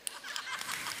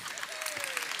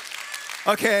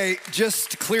Okay,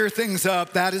 just to clear things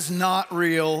up, that is not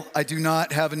real. I do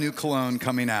not have a new cologne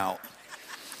coming out.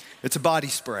 It's a body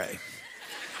spray.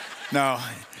 No,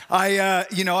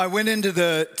 I went into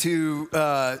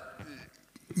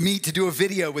meet to do a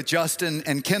video with Justin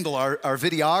and Kendall, our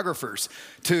videographers,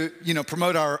 to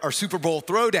promote our Super Bowl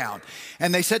throwdown.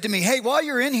 And they said to me, hey, while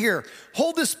you're in here,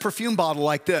 hold this perfume bottle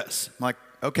like this. I'm like,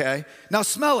 okay. Now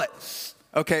smell it.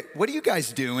 Okay, what are you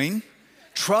guys doing?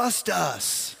 Trust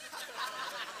us.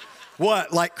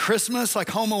 What, like Christmas, like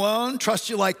Home Alone? Trust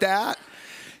you like that?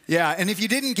 Yeah, and if you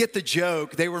didn't get the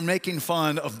joke, they were making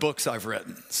fun of books I've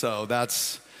written. So that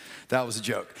was a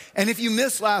joke. And if you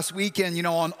missed last weekend,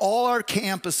 on all our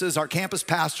campuses, our campus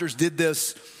pastors did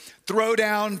this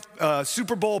throwdown,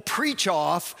 Super Bowl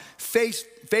preach-off,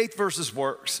 faith versus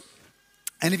works.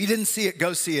 And if you didn't see it,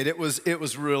 go see it. It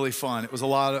was really fun. It was a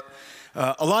lot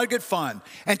of good fun.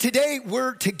 And today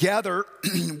we're together,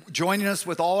 joining us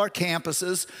with all our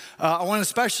campuses. I want to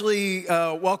especially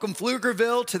welcome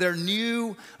Pflugerville to their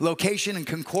new location in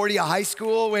Concordia High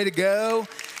School. Way to go.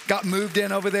 Got moved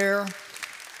in over there.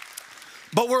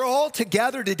 But we're all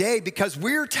together today because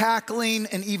we're tackling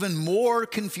an even more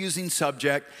confusing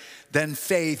subject than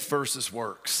faith versus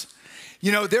works.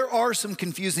 There are some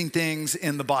confusing things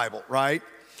in the Bible, right?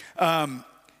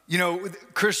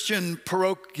 Christian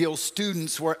parochial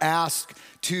students were asked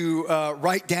to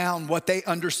write down what they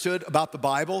understood about the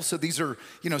Bible. So these are,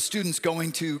 students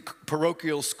going to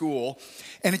parochial school.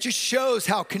 And it just shows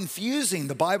how confusing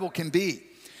the Bible can be.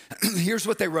 Here's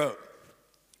what they wrote.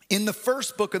 In the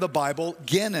first book of the Bible,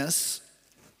 Guinness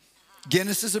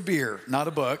is a beer, not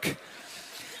a book.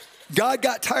 God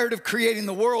got tired of creating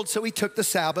the world, so he took the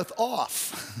Sabbath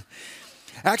off.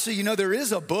 Actually, there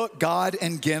is a book, God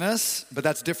and Guinness, but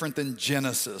that's different than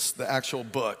Genesis, the actual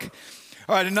book.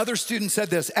 All right, another student said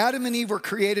this, Adam and Eve were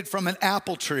created from an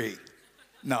apple tree.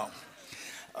 No.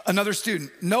 Another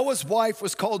student, Noah's wife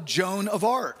was called Joan of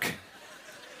Arc.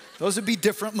 Those would be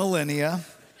different millennia.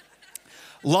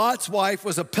 Lot's wife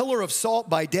was a pillar of salt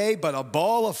by day, but a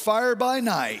ball of fire by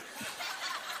night.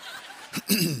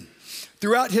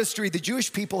 Throughout history, the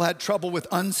Jewish people had trouble with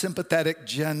unsympathetic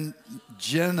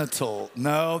genital.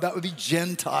 No, that would be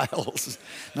Gentiles,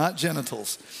 not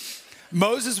genitals.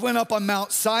 Moses went up on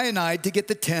Mount Sinai to get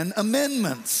the 10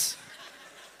 Amendments.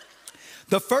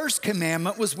 The first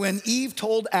commandment was when Eve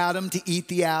told Adam to eat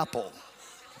the apple.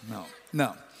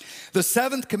 No. The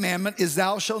seventh commandment is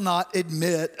thou shalt not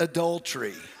admit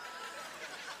adultery.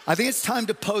 I think it's time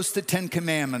to post the 10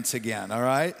 Commandments again, all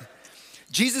right?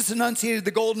 Jesus enunciated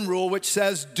the golden rule, which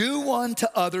says, do one to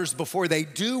others before they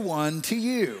do one to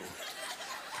you.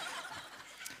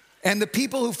 And the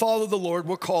people who follow the Lord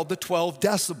were called the 12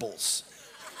 decibels.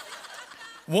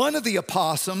 One of the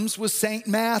opossums was St.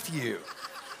 Matthew,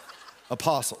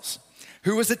 apostles,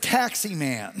 who was a taxi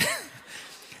man.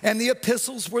 And the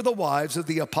epistles were the wives of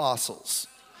the apostles.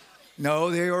 No,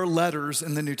 they are letters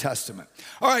in the New Testament.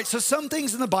 All right, so some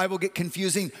things in the Bible get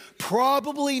confusing,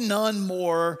 probably none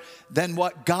more than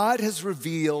what God has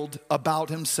revealed about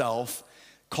himself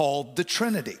called the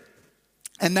Trinity.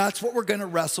 And that's what we're going to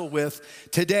wrestle with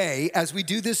today as we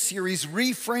do this series,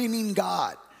 Reframing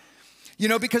God.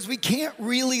 Because we can't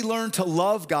really learn to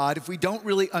love God if we don't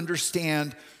really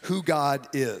understand who God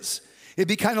is. It'd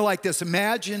be kind of like this.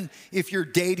 Imagine if you're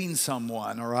dating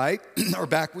someone, all right? Or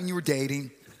back when you were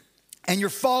dating, and you're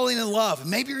falling in love.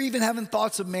 Maybe you're even having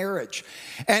thoughts of marriage.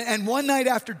 And one night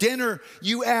after dinner,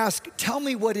 you ask, tell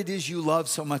me what it is you love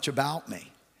so much about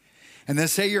me. And then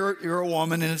say you're a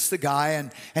woman and it's the guy,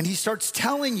 and he starts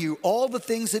telling you all the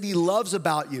things that he loves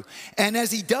about you. And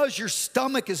as he does, your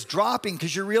stomach is dropping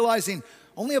because you're realizing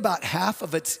only about half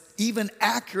of it's even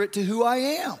accurate to who I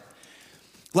am.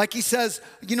 Like he says,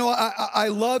 I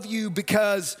love you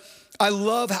because I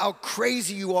love how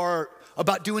crazy you are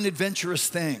about doing adventurous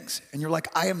things. And you're like,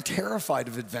 I am terrified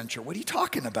of adventure. What are you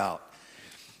talking about?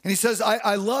 And he says,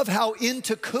 I love how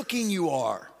into cooking you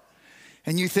are.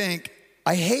 And you think,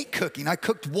 I hate cooking. I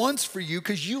cooked once for you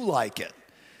because you like it.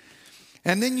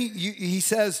 And then he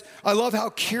says, I love how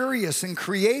curious and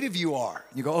creative you are.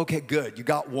 You go, okay, good. You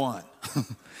got one.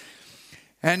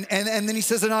 And then he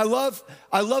says, and I love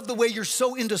the way you're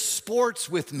so into sports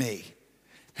with me.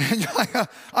 And you're like,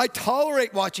 I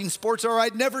tolerate watching sports or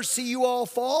I'd never see you all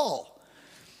fall.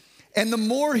 And the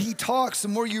more he talks, the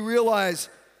more you realize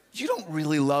you don't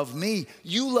really love me.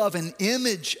 You love an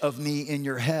image of me in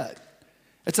your head.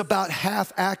 It's about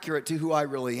half accurate to who I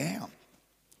really am.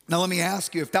 Now let me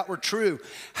ask you, if that were true,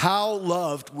 how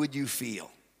loved would you feel?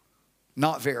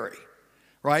 Not very.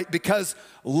 Right? Because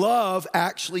love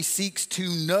actually seeks to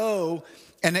know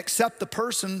and accept the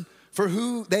person for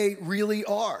who they really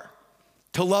are.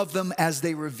 to love them as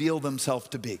they reveal themselves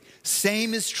to be.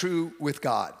 Same is true with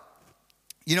God.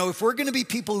 You know, if we're gonna be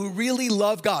people who really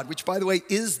love God, which by the way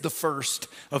is the first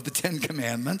of the 10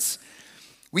 commandments,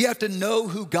 we have to know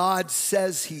who God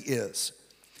says he is.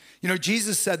 You know,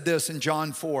 Jesus said this in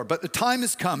John 4, but the time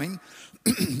is coming,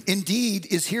 indeed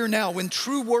is here now, when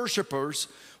true worshipers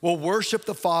will worship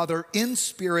the Father in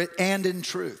spirit and in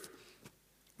truth.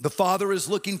 The Father is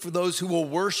looking for those who will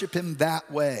worship him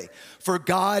that way, for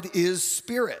God is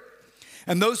spirit.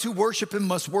 And those who worship him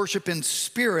must worship in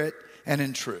spirit and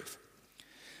in truth.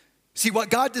 See,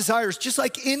 what God desires, just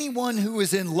like anyone who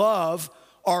is in love,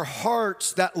 are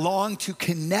hearts that long to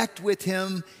connect with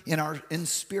him in our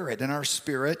spirit,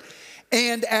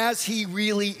 and as he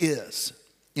really is,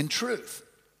 in truth.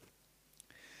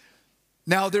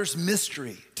 Now, there's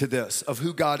mystery to this of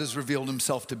who God has revealed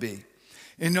himself to be.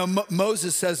 You know,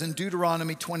 Moses says in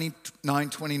Deuteronomy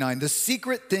 29:29, the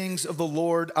secret things of the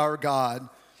Lord our God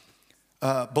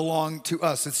belong to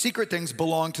us. The secret things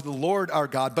belong to the Lord our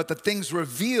God, but the things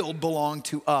revealed belong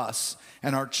to us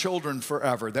and our children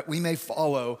forever, that we may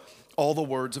follow all the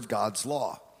words of God's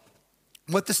law.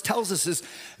 What this tells us is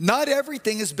not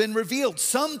everything has been revealed.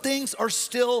 Some things are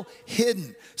still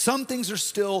hidden. Some things are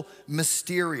still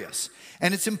mysterious.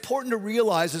 And it's important to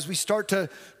realize as we start to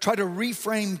try to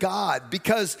reframe God,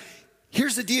 because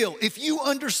here's the deal. If you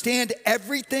understand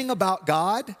everything about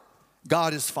God,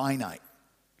 God is finite.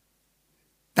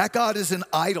 That God is an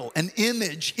idol, an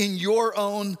image in your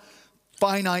own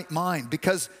finite mind,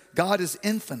 because God is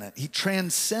infinite. He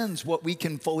transcends what we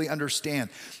can fully understand.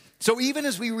 So even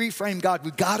as we reframe God,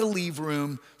 we've got to leave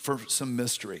room for some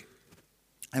mystery.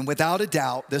 And without a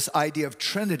doubt, this idea of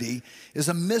Trinity is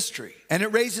a mystery, and it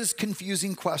raises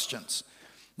confusing questions.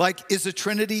 Like, is the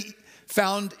Trinity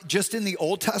found just in the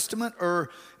Old Testament or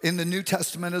in the New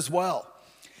Testament as well?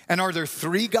 And are there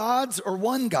three gods or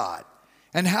one God?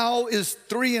 And how is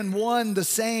 3 and 1 the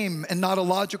same and not a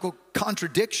logical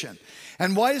contradiction?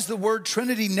 And why is the word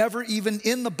Trinity never even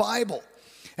in the Bible?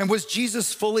 And was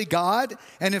Jesus fully God?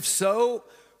 And if so,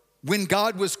 when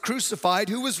God was crucified,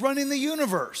 who was running the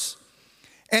universe?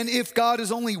 And if God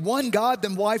is only one God,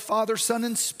 then why Father, Son,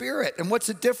 and Spirit? And what's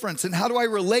the difference? And how do I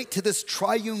relate to this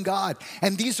triune God?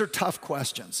 And these are tough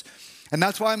questions. And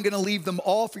that's why I'm gonna leave them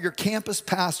all for your campus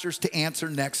pastors to answer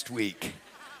next week.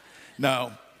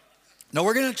 No,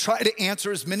 we're gonna try to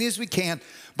answer as many as we can,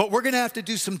 but we're gonna have to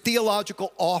do some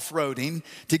theological off-roading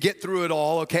to get through it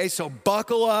all, okay? So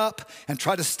buckle up and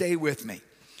try to stay with me.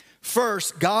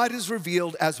 First, God is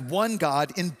revealed as one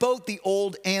God in both the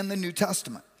Old and the New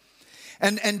Testament.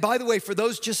 And by the way, for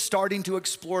those just starting to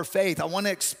explore faith, I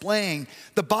wanna explain,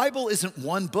 the Bible isn't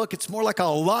one book, it's more like a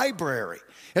library.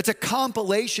 It's a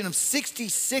compilation of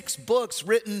 66 books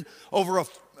written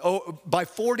by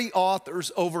 40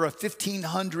 authors over a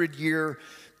 1,500-year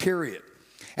period.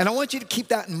 And I want you to keep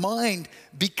that in mind,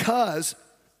 because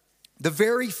the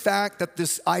very fact that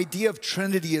this idea of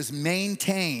Trinity is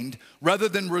maintained rather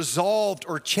than resolved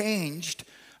or changed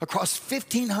across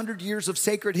 1,500 years of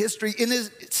sacred history in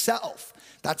itself,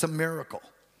 that's a miracle.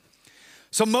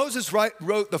 So Moses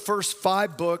wrote the first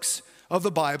 5 books of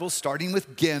the Bible, starting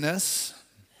with Genesis,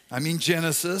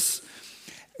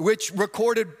 which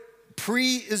recorded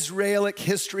pre-Israelic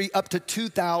history up to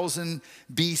 2000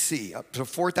 BC, up to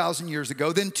 4,000 years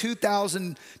ago. Then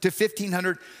 2000 to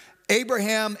 1500,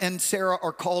 Abraham and Sarah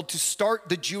are called to start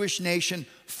the Jewish nation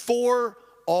for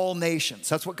all nations.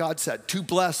 That's what God said, to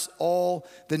bless all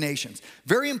the nations.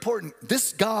 Very important,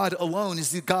 this God alone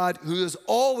is the God who has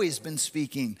always been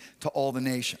speaking to all the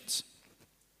nations.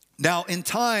 Now, in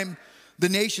time, the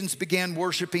nations began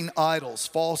worshiping idols,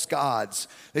 false gods.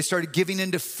 They started giving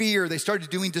into fear. They started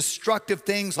doing destructive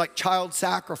things like child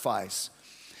sacrifice.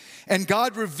 And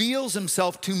God reveals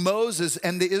himself to Moses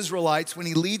and the Israelites when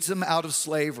he leads them out of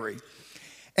slavery.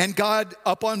 And God,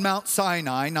 up on Mount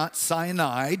Sinai, not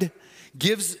cyanide,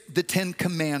 gives the 10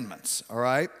 commandments, all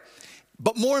right?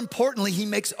 But more importantly, he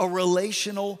makes a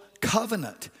relational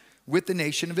covenant with the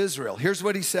nation of Israel. Here's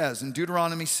what he says in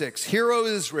Deuteronomy 6, "Hear, O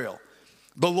Israel,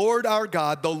 the Lord our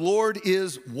God, the Lord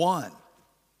is one.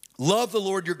 Love the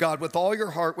Lord your God with all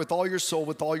your heart, with all your soul,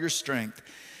 with all your strength.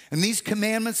 And these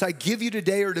commandments I give you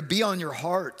today are to be on your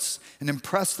hearts and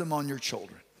impress them on your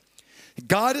children."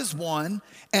 God is one,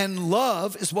 and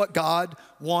love is what God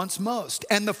wants most.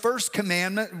 And the first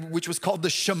commandment, which was called the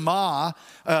Shema,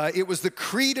 it was the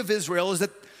creed of Israel, is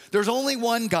that there's only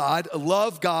one God,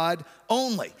 love God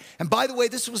only. And by the way,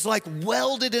 this was like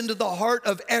welded into the heart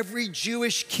of every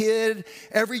Jewish kid,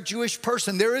 every Jewish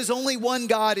person. There is only one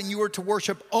God, and you are to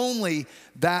worship only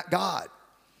that God.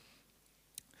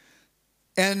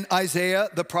 And Isaiah,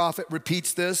 the prophet,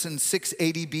 repeats this in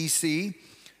 680 BC,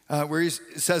 where he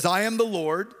says, I am the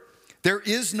Lord, there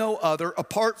is no other.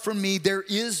 Apart from me, there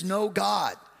is no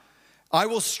God. I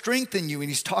will strengthen you. And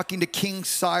he's talking to King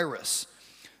Cyrus.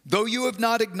 Though you have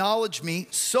not acknowledged me,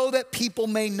 so that people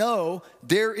may know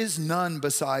there is none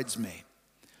besides me.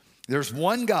 There's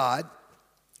one God,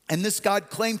 and this God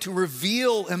claimed to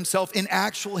reveal himself in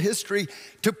actual history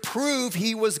to prove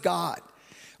he was God.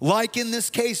 Like in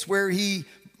this case where he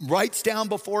writes down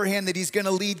beforehand that he's going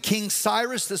to lead King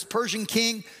Cyrus, this Persian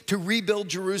king, to rebuild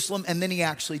Jerusalem, and then he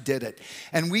actually did it.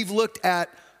 And we've looked at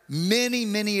many,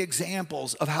 many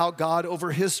examples of how God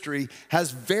over history has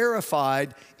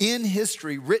verified in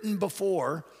history, written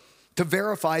before, to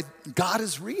verify God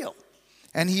is real.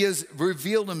 And he has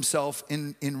revealed himself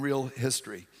in real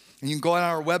history. And you can go on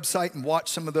our website and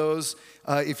watch some of those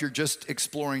if you're just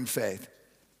exploring faith.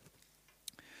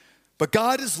 But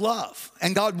God is love,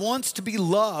 and God wants to be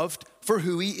loved for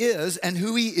who he is, and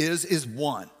who he is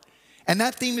one. And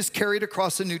that theme is carried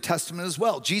across the New Testament as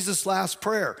well. Jesus' last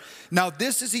prayer. Now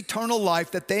this is eternal life,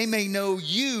 that they may know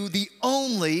you, the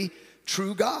only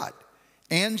true God,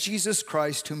 and Jesus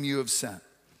Christ whom you have sent.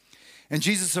 And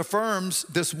Jesus affirms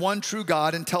this one true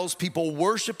God and tells people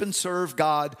worship and serve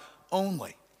God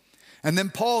only. And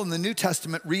then Paul in the New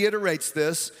Testament reiterates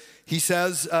this. He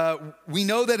says, we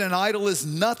know that an idol is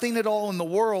nothing at all in the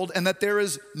world, and that there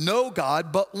is no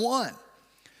God but one.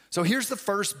 So here's the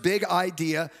first big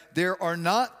idea. There are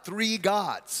not three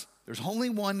gods. There's only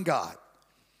one God,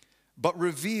 but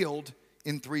revealed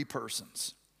in three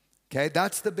persons. Okay,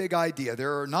 that's the big idea.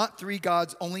 There are not three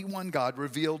gods, only one God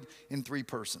revealed in three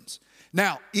persons.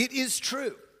 Now, it is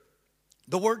true.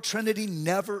 The word Trinity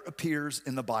never appears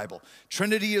in the Bible.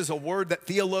 Trinity is a word that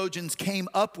theologians came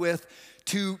up with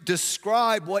to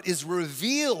describe what is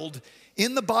revealed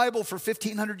in the Bible for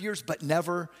 1,500 years, but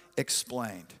never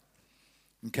explained.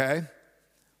 Okay?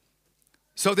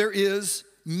 So there is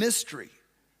mystery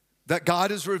that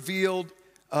God is revealed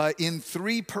in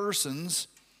three persons,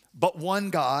 but one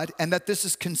God, and that this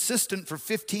is consistent for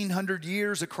 1,500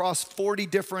 years across 40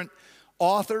 different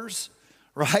authors,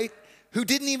 right? Who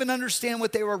didn't even understand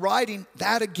what they were writing.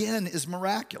 That again is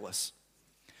miraculous.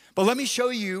 But let me show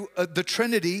you the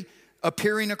Trinity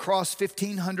appearing across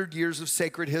 1,500 years of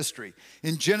sacred history.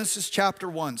 In Genesis chapter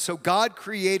 1, so God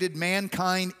created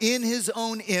mankind in his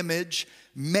own image,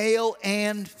 male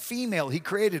and female. He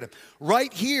created them.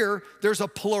 Right here, there's a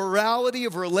plurality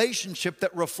of relationship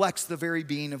that reflects the very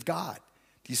being of God.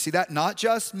 Do you see that? Not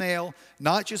just male,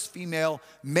 not just female,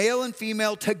 male and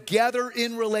female together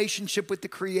in relationship with the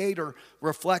Creator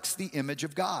reflects the image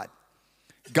of God.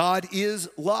 God is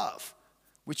love,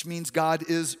 which means God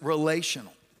is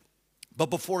relational. But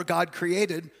before God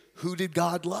created, who did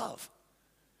God love?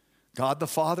 God the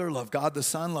Father, love God the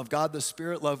Son, love God the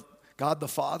Spirit, love God the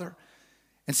Father.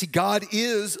 And see, God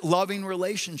is loving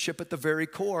relationship at the very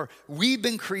core. We've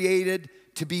been created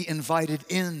to be invited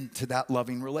into that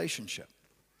loving relationship.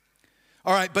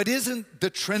 All right, but isn't the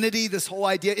Trinity, this whole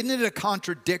idea, isn't it a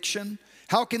contradiction?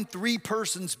 How can three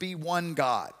persons be one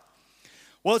God?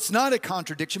 Well, it's not a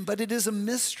contradiction, but it is a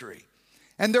mystery.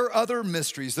 And there are other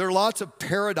mysteries. There are lots of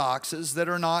paradoxes that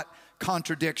are not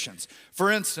contradictions.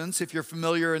 For instance, if you're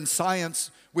familiar in science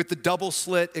with the double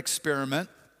slit experiment,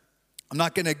 I'm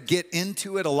not going to get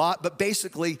into it a lot, but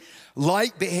basically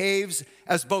light behaves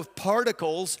as both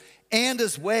particles and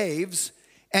as waves,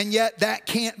 and yet that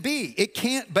can't be. It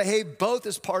can't behave both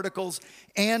as particles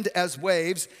and as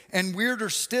waves. And weirder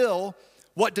still,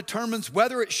 what determines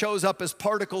whether it shows up as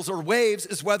particles or waves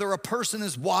is whether a person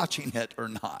is watching it or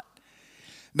not.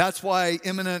 That's why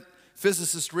eminent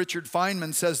physicist Richard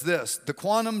Feynman says this: the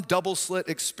quantum double slit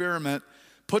experiment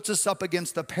puts us up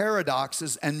against the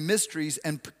paradoxes and mysteries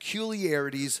and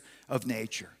peculiarities of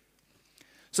nature.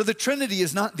 So the Trinity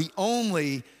is not the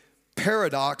only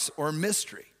paradox or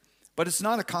mystery, but it's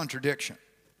not a contradiction.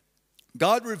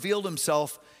 God revealed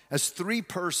himself as three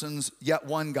persons, yet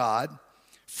one God,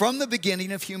 from the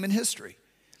beginning of human history.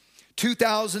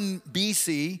 2000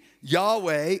 BC,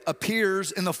 Yahweh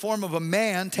appears in the form of a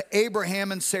man to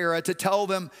Abraham and Sarah to tell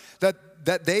them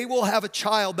that they will have a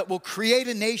child that will create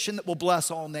a nation that will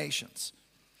bless all nations.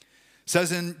 It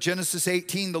says in Genesis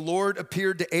 18, the Lord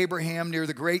appeared to Abraham near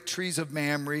the great trees of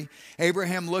Mamre.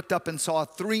 Abraham looked up and saw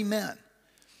three men.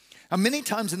 Now, many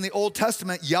times in the Old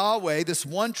Testament, Yahweh, this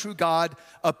one true God,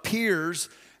 appears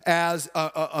as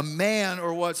a man,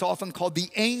 or what's often called the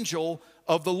angel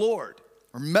of the Lord,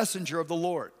 or messenger of the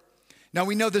Lord. Now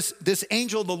we know this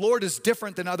angel of the Lord is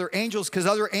different than other angels because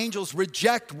other angels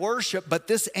reject worship, but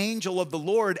this angel of the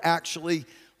Lord actually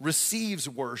receives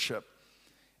worship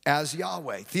as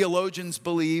Yahweh. Theologians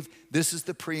believe this is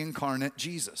the pre-incarnate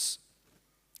Jesus.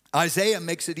 Isaiah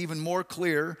makes it even more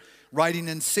clear, writing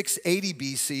in 680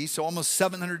 BC, so almost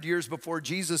 700 years before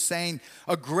Jesus, saying,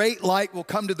 a great light will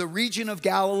come to the region of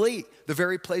Galilee, the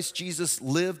very place Jesus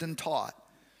lived and taught.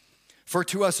 For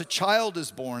to us a child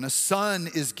is born, a son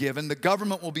is given, the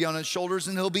government will be on his shoulders,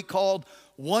 and he'll be called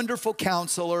Wonderful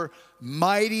Counselor,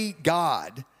 Mighty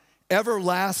God,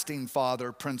 Everlasting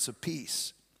Father, Prince of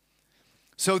Peace.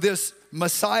 So this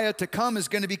Messiah to come is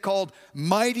going to be called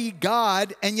Mighty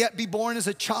God and yet be born as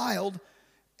a child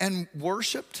and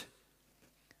worshiped.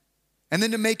 And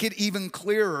then to make it even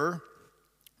clearer,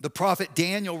 the prophet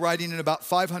Daniel, writing in about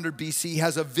 500 BC,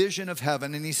 has a vision of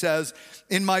heaven, and he says,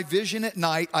 in my vision at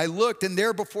night, I looked, and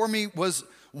there before me was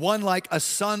one like a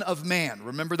son of man.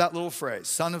 Remember that little phrase,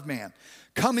 son of man,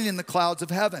 coming in the clouds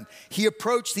of heaven. He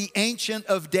approached the Ancient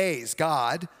of Days,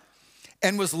 God,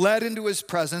 and was led into his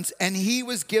presence, and he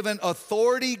was given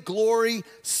authority, glory,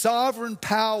 sovereign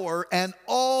power, and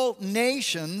all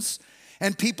nations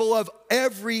and people of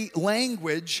every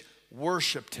language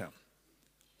worshiped him.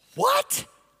 What?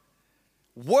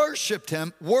 Worshiped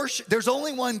him. Worship. There's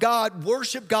only one God.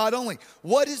 Worship God only.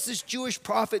 What is this Jewish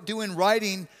prophet doing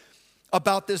writing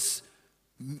about this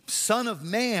Son of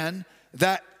Man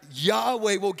that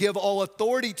Yahweh will give all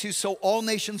authority to, so all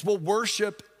nations will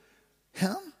worship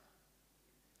him?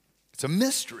 It's a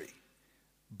mystery,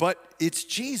 but it's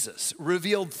Jesus,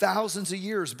 revealed thousands of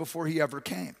years before he ever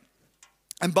came.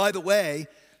 And by the way,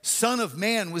 Son of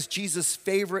Man was Jesus'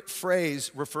 favorite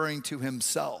phrase referring to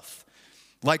himself.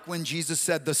 Like when Jesus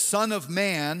said, the Son of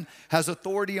Man has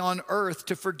authority on earth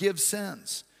to forgive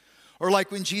sins. Or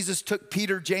like when Jesus took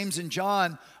Peter, James, and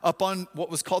John up on what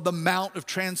was called the Mount of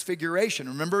Transfiguration.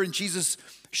 Remember, and Jesus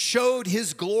showed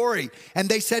his glory, and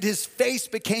they said his face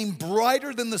became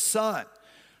brighter than the sun,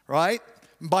 right?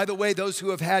 And by the way, those who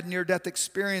have had near-death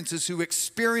experiences, who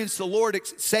experienced the Lord,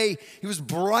 say he was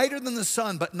brighter than the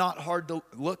sun, but not hard to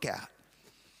look at.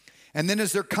 And then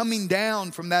as they're coming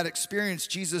down from that experience,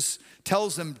 Jesus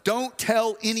tells them, don't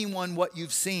tell anyone what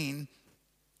you've seen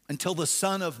until the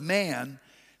Son of Man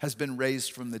has been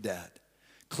raised from the dead.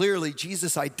 Clearly,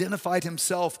 Jesus identified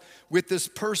himself with this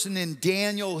person in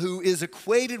Daniel who is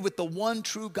equated with the one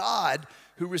true God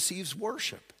who receives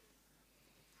worship.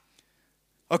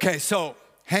 Okay, so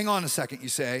hang on a second, you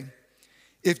say.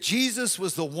 If Jesus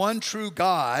was the one true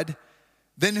God,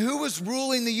 then who was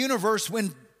ruling the universe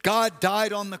when God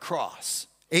died on the cross?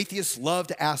 Atheists love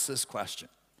to ask this question.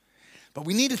 But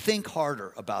we need to think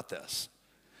harder about this.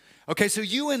 Okay, so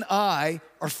you and I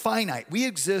are finite. We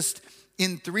exist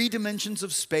in 3 dimensions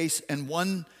of space and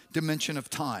 1 dimension of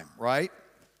time, right?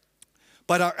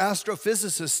 But our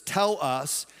astrophysicists tell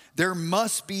us there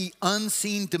must be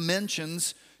unseen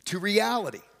dimensions to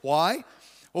reality. Why?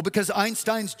 Well, because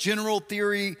Einstein's general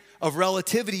theory of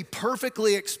relativity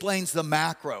perfectly explains the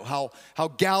macro, how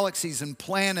galaxies and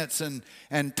planets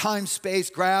and time, space,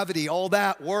 gravity, all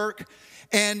that work.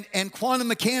 And quantum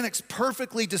mechanics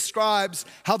perfectly describes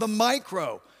how the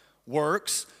micro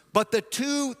works, but the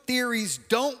two theories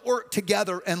don't work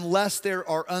together unless there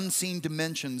are unseen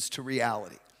dimensions to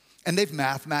reality. And they've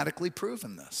mathematically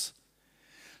proven this.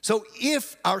 So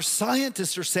if our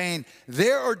scientists are saying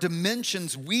there are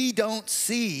dimensions we don't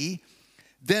see,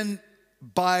 then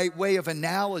by way of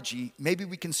analogy, maybe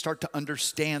we can start to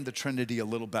understand the Trinity a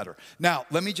little better. Now,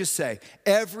 let me just say,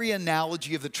 every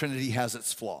analogy of the Trinity has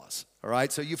its flaws, all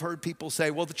right? So you've heard people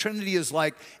say, well, the Trinity is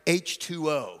like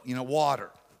H2O, water.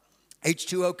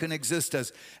 H2O can exist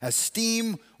as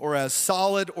steam or as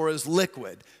solid or as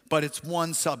liquid, but it's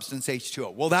one substance,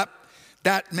 H2O. Well,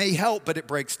 that may help, but it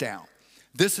breaks down.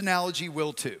 This analogy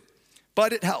will too,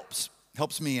 but it helps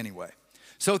me anyway.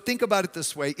 So think about it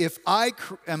this way. If I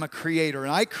am a creator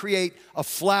and I create a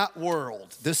flat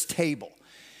world, this table,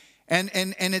 and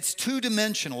it's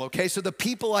 2-dimensional, okay? So the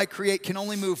people I create can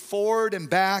only move forward and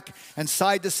back and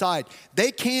side to side.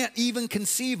 They can't even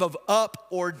conceive of up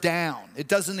or down. It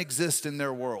doesn't exist in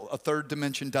their world. A 3rd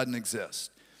dimension doesn't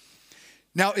exist.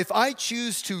 Now, if I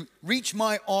choose to reach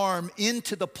my arm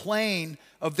into the plane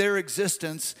of their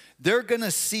existence, they're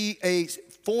gonna see a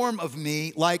form of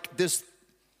me like this.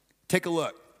 Take a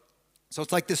look. So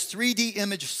it's like this 3D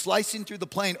image slicing through the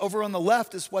plane. Over on the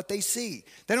left is what they see.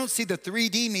 They don't see the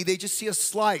 3D me, they just see a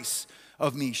slice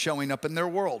of me showing up in their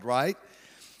world, right?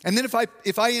 And then if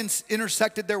I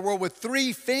intersected their world with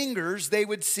 3 fingers, they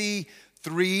would see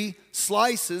 3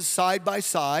 slices side by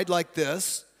side like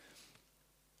this,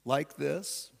 like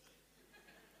that.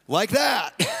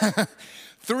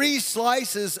 3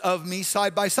 slices of me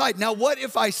side by side. Now, what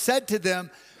if I said to them,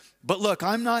 but look,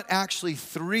 I'm not actually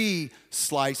 3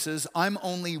 slices, I'm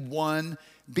only 1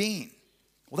 being.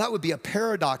 Well, that would be a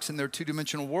paradox in their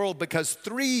two-dimensional world because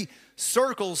three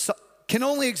circles can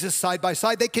only exist side by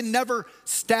side. They can never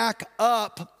stack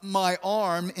up my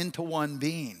arm into one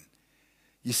being.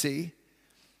 You see?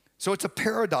 So it's a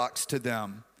paradox to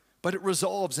them, but it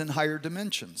resolves in higher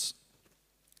dimensions.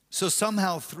 So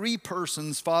somehow three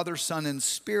persons, Father, Son, and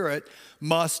Spirit,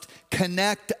 must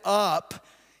connect up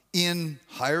in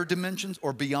higher dimensions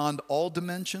or beyond all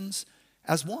dimensions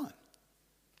as one.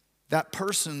 That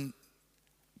personhood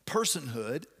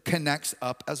connects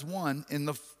up as one in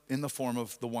the form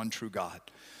of the one true God.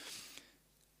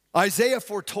 Isaiah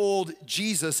foretold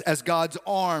Jesus as God's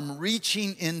arm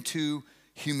reaching into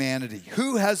humanity.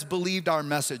 Who has believed our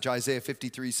message, Isaiah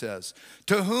 53 says?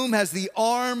 To whom has the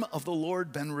arm of the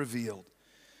Lord been revealed?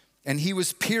 And he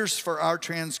was pierced for our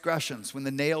transgressions when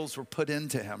the nails were put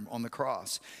into him on the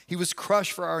cross. He was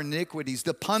crushed for our iniquities.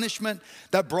 The punishment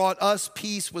that brought us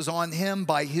peace was on him.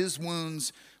 By his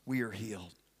wounds we are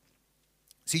healed.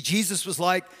 See, Jesus was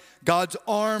like God's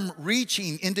arm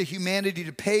reaching into humanity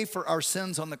to pay for our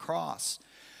sins on the cross.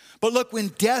 But look, when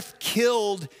death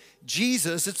killed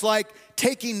Jesus, it's like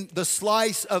taking the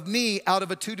slice of me out of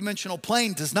a two-dimensional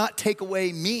plane does not take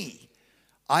away me.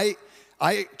 I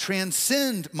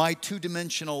transcend my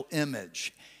two-dimensional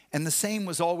image. And the same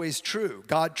was always true.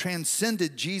 God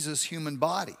transcended Jesus' human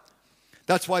body.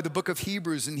 That's why the book of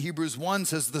Hebrews in Hebrews 1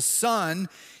 says the Son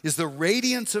is the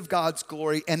radiance of God's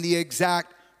glory and the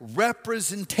exact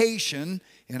representation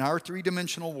in our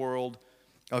three-dimensional world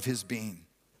of his being.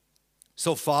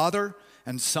 So Father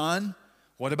and Son,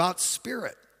 what about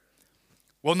Spirit?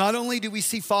 Well, not only do we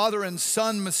see Father and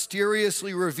Son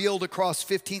mysteriously revealed across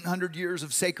 1,500 years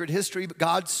of sacred history, but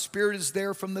God's Spirit is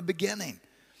there from the beginning.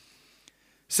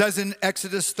 It says in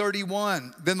Exodus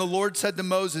 31, then the Lord said to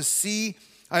Moses, see,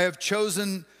 I have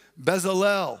chosen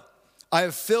Bezalel. I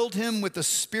have filled him with the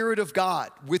Spirit of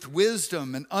God, with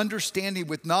wisdom and understanding,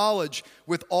 with knowledge,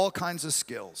 with all kinds of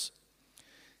skills.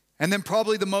 And then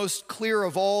probably the most clear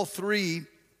of all three,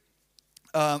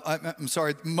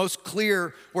 most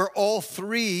clear where all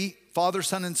three, Father,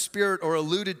 Son, and Spirit, are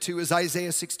alluded to is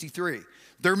Isaiah 63.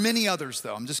 There are many others,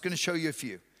 though. I'm just going to show you a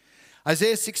few.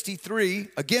 Isaiah 63,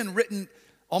 again, written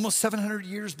almost 700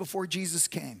 years before Jesus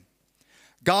came.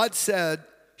 God said,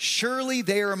 surely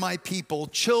they are my people,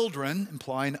 children,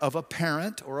 implying of a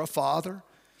parent or a father,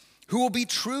 who will be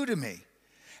true to me.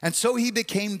 And so he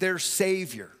became their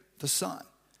Savior, the Son.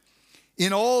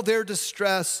 In all their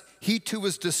distress, he too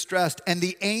was distressed, and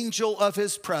the angel of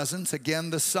his presence, again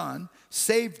the Son,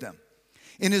 saved them.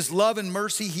 In his love and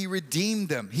mercy, he redeemed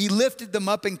them. He lifted them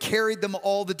up and carried them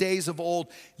all the days of old,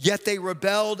 yet they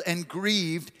rebelled and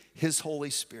grieved his Holy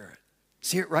Spirit.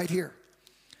 See it right here.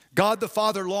 God the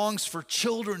Father longs for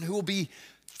children who will be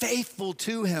faithful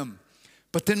to him,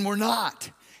 but then we're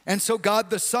not. And so God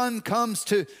the Son comes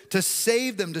to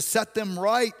save them, to set them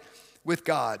right with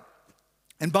God.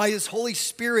 And by his Holy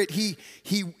Spirit, he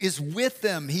is with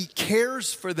them. He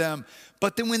cares for them.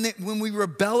 But then when we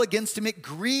rebel against him, it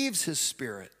grieves his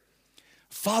Spirit.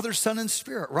 Father, Son, and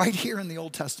Spirit, right here in the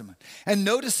Old Testament. And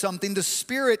notice something, the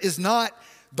Spirit is not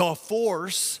the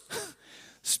force.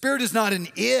 Spirit is not an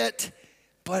it,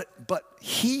 but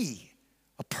he,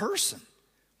 a person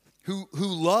who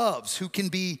loves, who can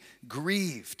be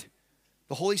grieved.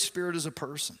 The Holy Spirit is a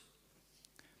person.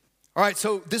 All right,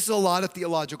 so this is a lot of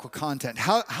theological content.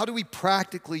 How do we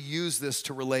practically use this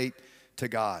to relate to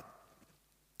God?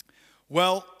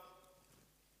 Well,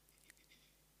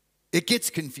 it gets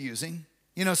confusing.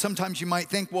 You know, sometimes you might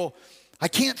think, well, I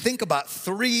can't think about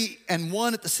three and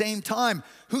one at the same time.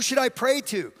 Who should I pray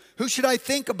to? Who should I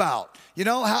think about? You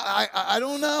know, I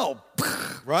don't know,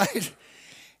 right?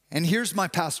 And here's my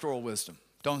pastoral wisdom.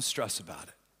 Don't stress about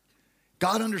it.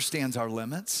 God understands our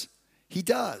limits. He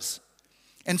does.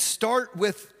 And start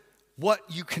with what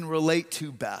you can relate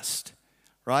to best,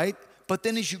 right? But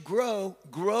then as you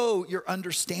grow your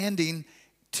understanding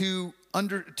to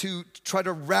try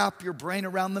to wrap your brain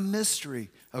around the mystery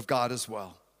of God as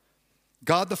well.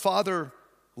 God the Father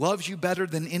loves you better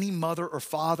than any mother or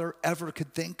father ever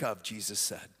could think of, Jesus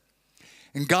said.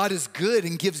 And God is good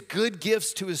and gives good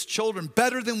gifts to his children,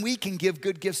 better than we can give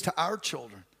good gifts to our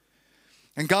children.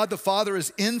 And God the Father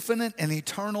is infinite and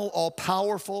eternal,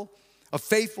 all-powerful, a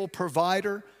faithful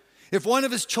provider. If one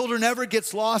of his children ever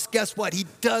gets lost, guess what? He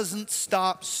doesn't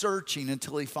stop searching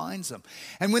until he finds them.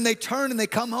 And when they turn and they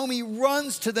come home, he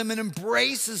runs to them and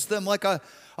embraces them like a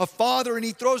father, and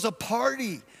he throws a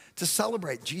party to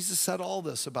celebrate. Jesus said all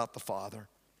this about the Father.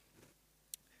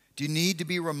 Do you need to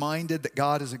be reminded that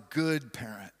God is a good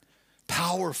parent,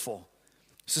 powerful,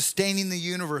 sustaining the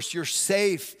universe? You're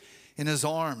safe in his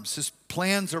arms. His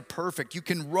plans are perfect. You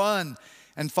can run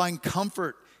and find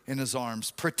comfort in his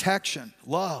arms, protection,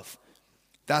 love.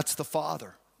 That's the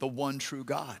Father, the one true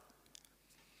God.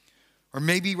 Or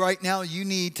maybe right now you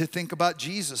need to think about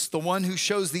Jesus, the one who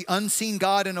shows the unseen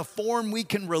God in a form we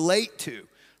can relate to,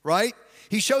 right?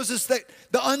 He shows us that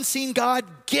the unseen God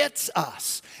gets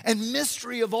us. And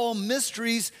mystery of all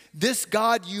mysteries, this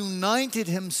God united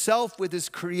himself with his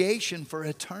creation for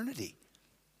eternity.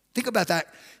 Think about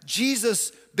that.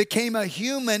 Jesus became a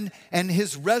human and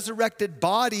his resurrected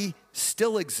body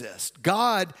still exists.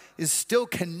 God is still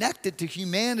connected to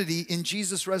humanity in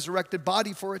Jesus' resurrected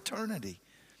body for eternity.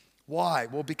 Why?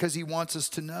 Well, because he wants us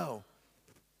to know.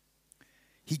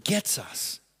 He gets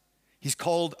us. He's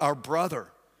called our brother.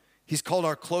 He's called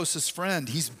our closest friend.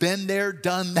 He's been there,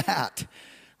 done that,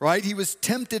 right? He was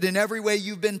tempted in every way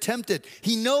you've been tempted.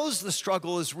 He knows the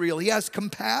struggle is real. He has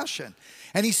compassion.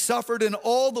 And he suffered in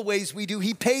all the ways we do.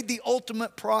 He paid the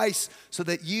ultimate price so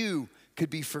that you could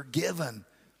be forgiven,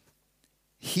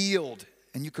 healed,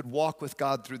 and you could walk with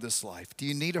God through this life. Do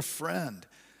you need a friend?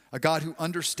 A God who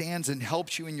understands and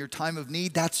helps you in your time of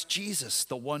need? That's Jesus,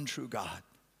 the one true God.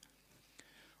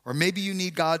 Or maybe you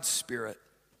need God's Spirit.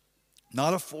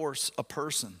 Not a force, a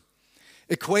person.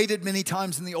 Equated many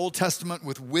times in the Old Testament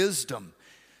with wisdom,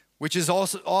 which is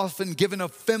also often given a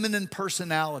feminine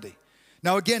personality.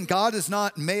 Now again, God is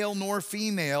not male nor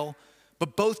female,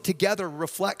 but both together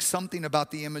reflect something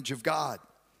about the image of God.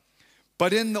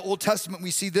 But in the Old Testament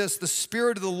we see this: the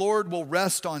Spirit of the Lord will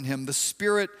rest on him, the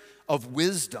Spirit of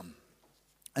wisdom.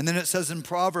 And then it says in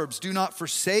Proverbs, do not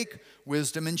forsake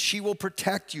wisdom, and she will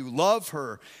protect you. Love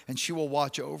her, and she will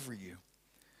watch over you.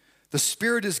 The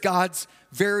Spirit is God's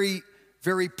very,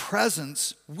 very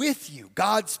presence with you,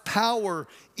 God's power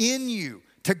in you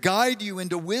to guide you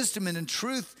into wisdom and in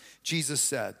truth, Jesus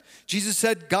said. Jesus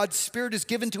said God's Spirit is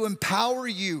given to empower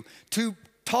you to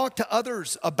talk to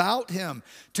others about him,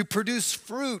 to produce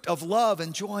fruit of love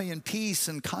and joy and peace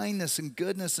and kindness and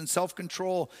goodness and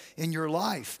self-control in your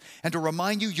life, and to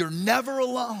remind you you're never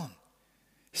alone.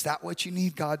 Is that what you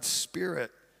need? God's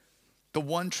Spirit, the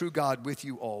one true God with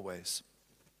you always.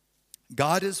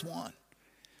 God is one.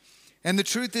 And the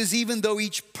truth is, even though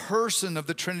each person of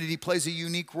the Trinity plays a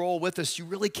unique role with us, you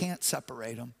really can't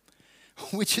separate them,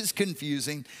 which is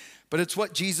confusing, but it's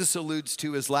what Jesus alludes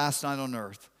to as last night on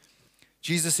earth.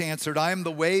 Jesus answered, I am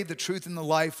the way, the truth, and the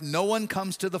life. No one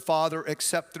comes to the Father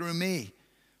except through me.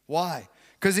 Why?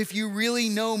 Because if you really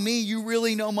know me, you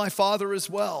really know my Father as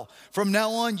well. From now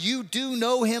on, you do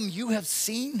know him. You have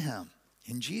seen him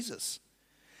in Jesus.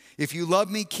 If you love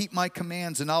me, keep my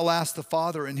commands, and I'll ask the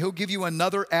Father, and he'll give you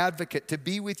another advocate to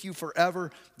be with you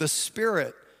forever, the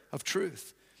Spirit of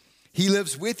truth. He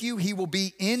lives with you. He will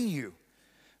be in you.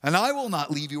 And I will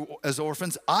not leave you as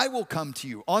orphans. I will come to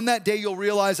you. On that day, you'll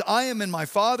realize I am in my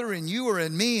Father, and you are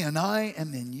in me, and I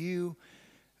am in you.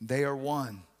 They are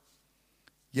one.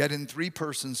 Yet in three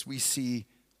persons, we see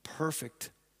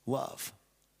perfect love,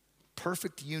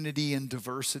 perfect unity and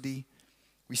diversity.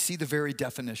 We see the very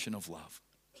definition of love.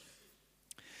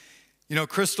 You know,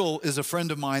 Crystal is a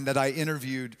friend of mine that I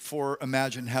interviewed for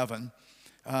Imagine Heaven.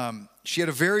 She had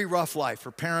a very rough life.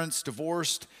 Her parents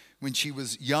divorced when she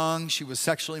was young. She was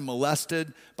sexually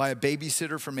molested by a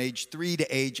babysitter from age 3 to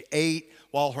age 8,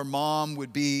 while her mom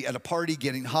would be at a party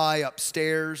getting high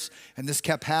upstairs. And this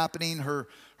kept happening. Her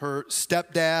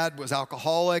stepdad was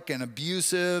alcoholic and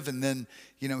abusive, and then,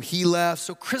 he left.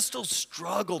 So Crystal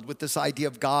struggled with this idea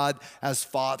of God as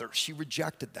Father. She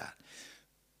rejected that.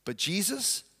 But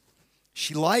Jesus,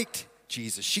 she liked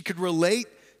Jesus. She could relate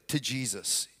to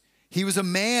Jesus. He was a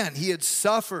man. He had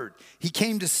suffered. He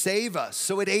came to save us.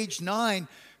 So at age 9,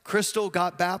 Crystal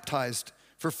got baptized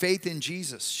for faith in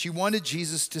Jesus. She wanted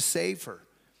Jesus to save her.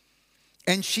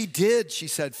 And she did, she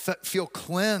said, feel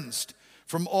cleansed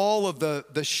from all of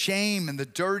the shame and the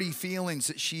dirty feelings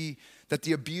that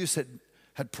the abuse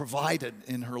had provided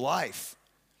in her life.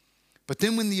 But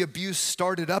then when the abuse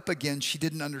started up again, she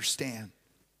didn't understand.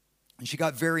 And she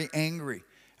got very angry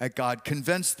at God,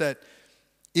 convinced that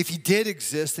if he did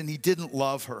exist and he didn't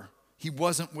love her, he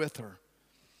wasn't with her.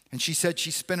 And she said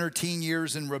she spent her teen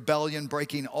years in rebellion,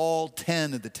 breaking all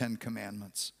 10 of the 10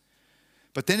 commandments.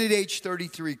 But then at age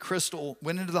 33, Crystal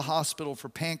went into the hospital for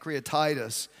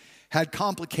pancreatitis, had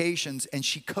complications, and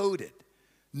she coded.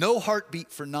 No heartbeat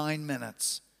for 9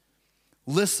 minutes.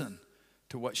 Listen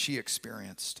to what she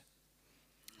experienced.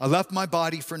 I left my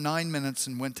body for 9 minutes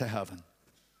and went to heaven.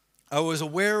 I was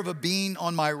aware of a being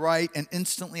on my right, and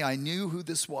instantly I knew who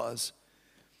this was.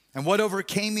 And what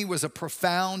overcame me was a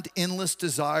profound, endless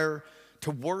desire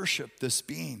to worship this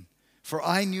being. For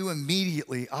I knew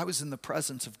immediately I was in the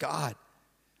presence of God.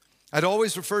 I'd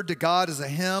always referred to God as a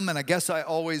him, and I guess I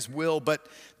always will, but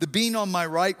the being on my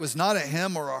right was not a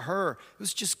him or a her. It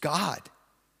was just God.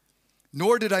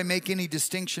 Nor did I make any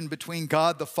distinction between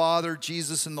God the Father,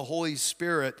 Jesus, and the Holy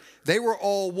Spirit. They were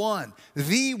all one,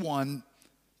 the one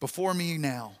before me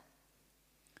now.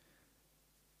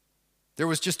 There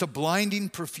was just a blinding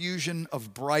profusion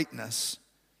of brightness.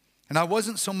 And I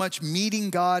wasn't so much meeting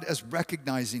God as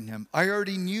recognizing him. I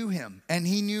already knew him, and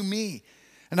he knew me.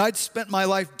 And I'd spent my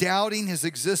life doubting his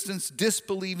existence,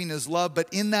 disbelieving his love. But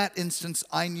in that instance,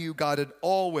 I knew God had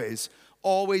always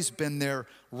been there,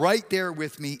 right there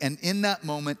with me. And in that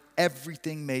moment,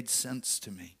 everything made sense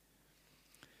to me.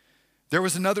 There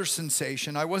was another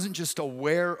sensation. I wasn't just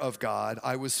aware of God,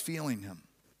 I was feeling him.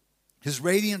 His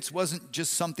radiance wasn't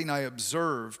just something I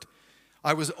observed.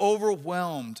 I was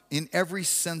overwhelmed in every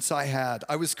sense I had.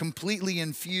 I was completely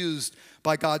infused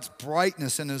by God's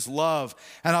brightness and his love.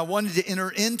 And I wanted to enter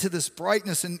into this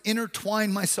brightness and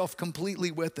intertwine myself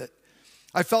completely with it.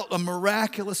 I felt a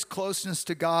miraculous closeness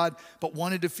to God, but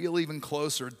wanted to feel even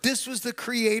closer. This was the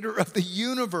creator of the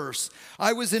universe.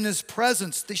 I was in his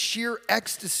presence, the sheer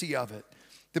ecstasy of it,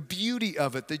 the beauty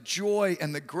of it, the joy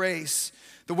and the grace,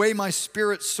 the way my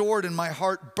spirit soared and my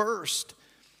heart burst.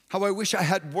 How I wish I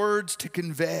had words to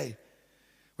convey.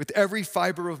 With every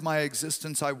fiber of my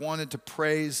existence, I wanted to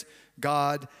praise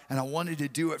God, and I wanted to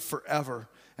do it forever.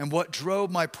 And what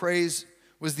drove my praise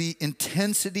was the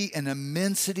intensity and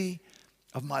immensity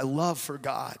of my love for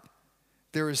God.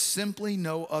 There is simply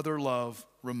no other love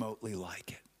remotely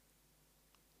like it.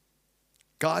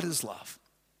 God is love.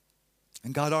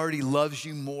 And God already loves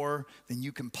you more than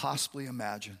you can possibly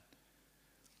imagine.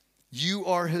 You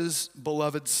are his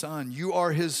beloved son. You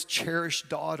are his cherished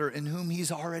daughter in whom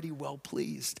he's already well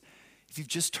pleased. If you've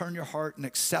just turned your heart and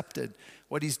accepted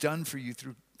what he's done for you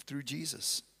through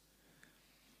Jesus.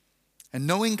 And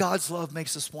knowing God's love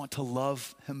makes us want to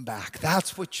love him back.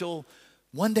 That's what you'll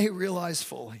one day realize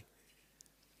fully.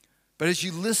 But as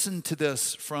you listen to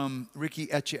this from Ricky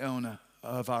Echiona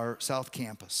of our South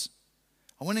Campus,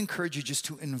 I want to encourage you just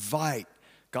to invite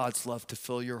God's love to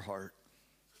fill your heart.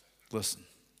 Listen.